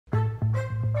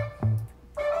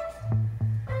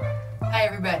Hi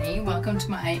everybody, welcome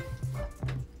to my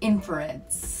infrared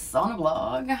sauna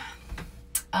blog.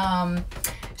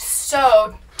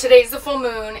 So today's the full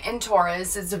moon in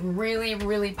Taurus. It's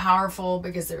really powerful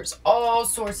because there's all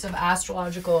sorts of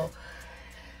astrological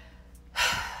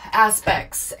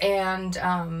aspects, and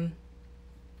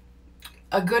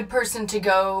a good person to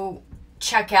go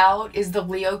check out is the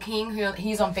Leo King.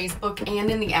 He's on Facebook and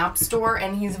in the App Store,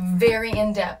 and he's a very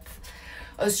in-depth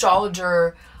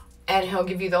astrologer, and he'll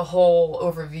give you the whole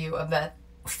overview of that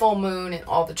full moon and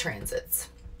all the transits.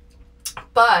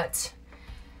 But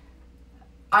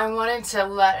I wanted to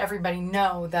let everybody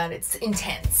know that it's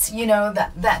intense. You know,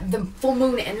 that the full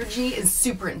moon energy is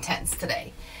super intense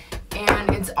today.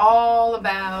 And it's all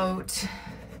about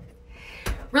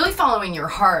really following your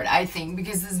heart, I think,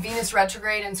 because this Venus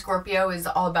retrograde in Scorpio is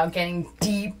all about getting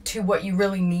deep to what you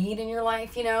really need in your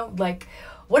life, you know? Like,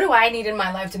 what do I need in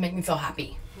my life to make me feel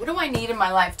happy? What do I need in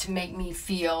my life to make me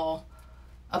feel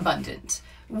abundant?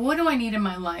 What do I need in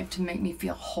my life to make me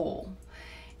feel whole?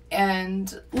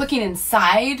 And looking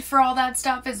inside for all that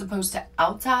stuff as opposed to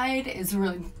outside is a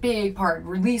really big part.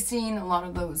 Releasing a lot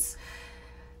of those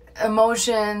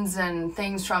emotions and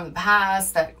things from the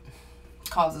past that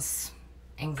cause us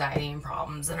anxiety and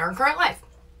problems in our current life.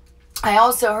 I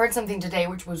also heard something today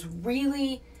which was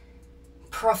really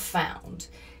profound.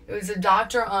 It was a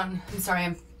doctor on, I'm sorry,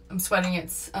 I'm sweating.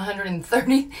 It's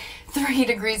 133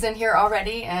 degrees in here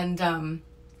already, and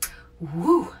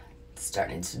woo, it's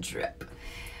starting to drip.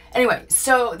 Anyway,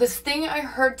 so this thing I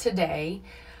heard today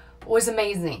was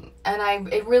amazing, and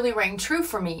it really rang true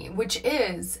for me, which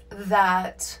is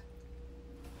that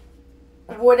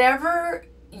whatever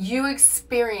you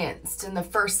experienced in the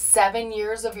first 7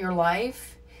 years of your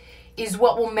life is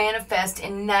what will manifest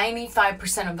in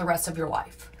 95% of the rest of your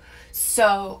life.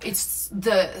 So it's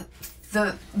the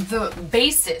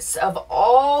basis of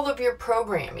all of your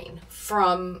programming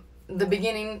from the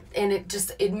beginning, and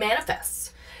it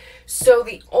manifests. So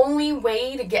the only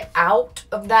way to get out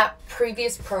of that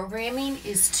previous programming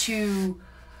is to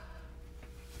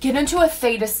get into a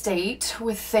theta state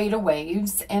with theta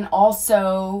waves, and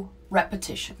also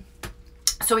repetition.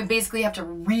 So we basically have to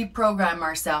reprogram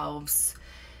ourselves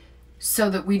so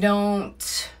that we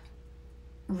don't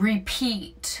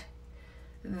repeat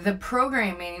the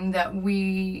programming that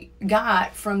we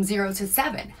got from 0 to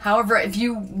 7. However, if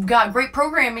you got great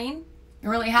programming,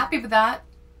 you're really happy with that,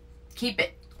 keep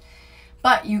it.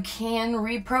 But you can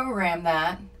reprogram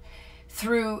that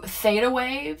through theta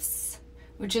waves,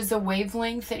 which is a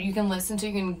wavelength that you can listen to.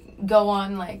 You can go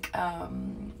on like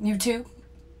YouTube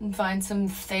and find some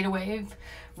theta wave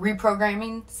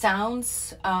reprogramming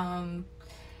sounds,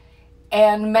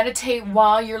 and meditate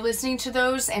while you're listening to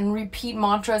those, and repeat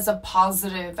mantras of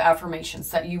positive affirmations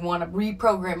that you want to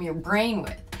reprogram your brain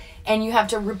with. And you have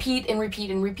to repeat and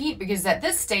repeat and repeat, because at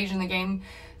this stage in the game,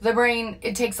 the brain,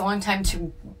 it takes a long time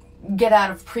to get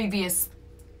out of previous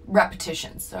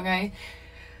repetitions, okay?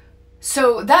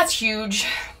 So that's huge,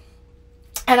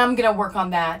 and I'm gonna work on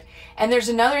that. And there's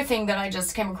another thing that I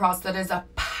just came across that is a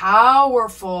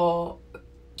powerful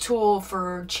tool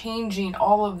for changing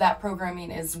all of that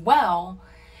programming as well.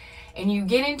 And you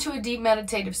get into a deep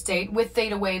meditative state with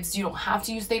theta waves. You don't have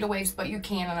to use theta waves, but you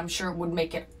can, and I'm sure it would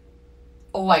make it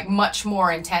like much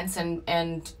more intense and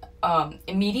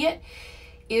immediate,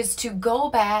 is to go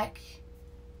back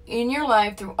in your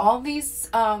life through all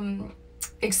these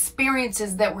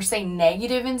experiences that were, say,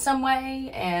 negative in some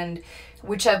way, and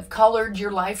which have colored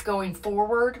your life going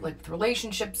forward, like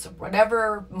relationships,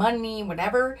 whatever, money,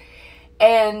 whatever.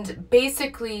 And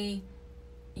basically,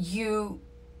 you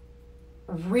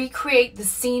recreate the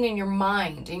scene in your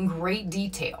mind in great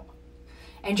detail.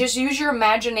 And just use your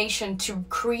imagination to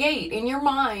create in your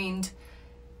mind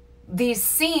these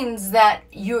scenes that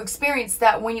you experienced,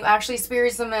 that when you actually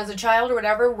experienced them as a child or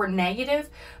whatever were negative,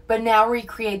 but now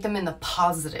recreate them in the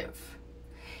positive.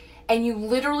 And you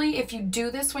literally, if you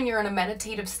do this when you're in a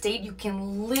meditative state, you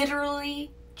can literally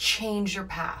change your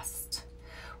past,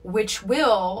 which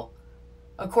will,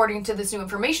 according to this new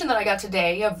information that I got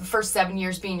today of the first 7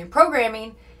 years being your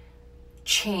programming,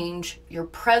 change your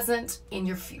present in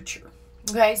your future.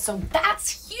 Okay, so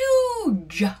that's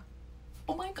huge.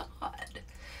 Oh my God.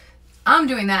 I'm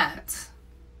doing that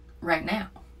right now.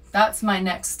 That's my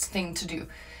next thing to do.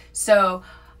 So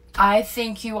I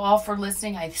thank you all for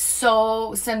listening. I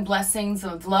so send blessings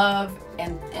of love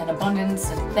and abundance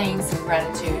and thanks and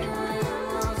gratitude.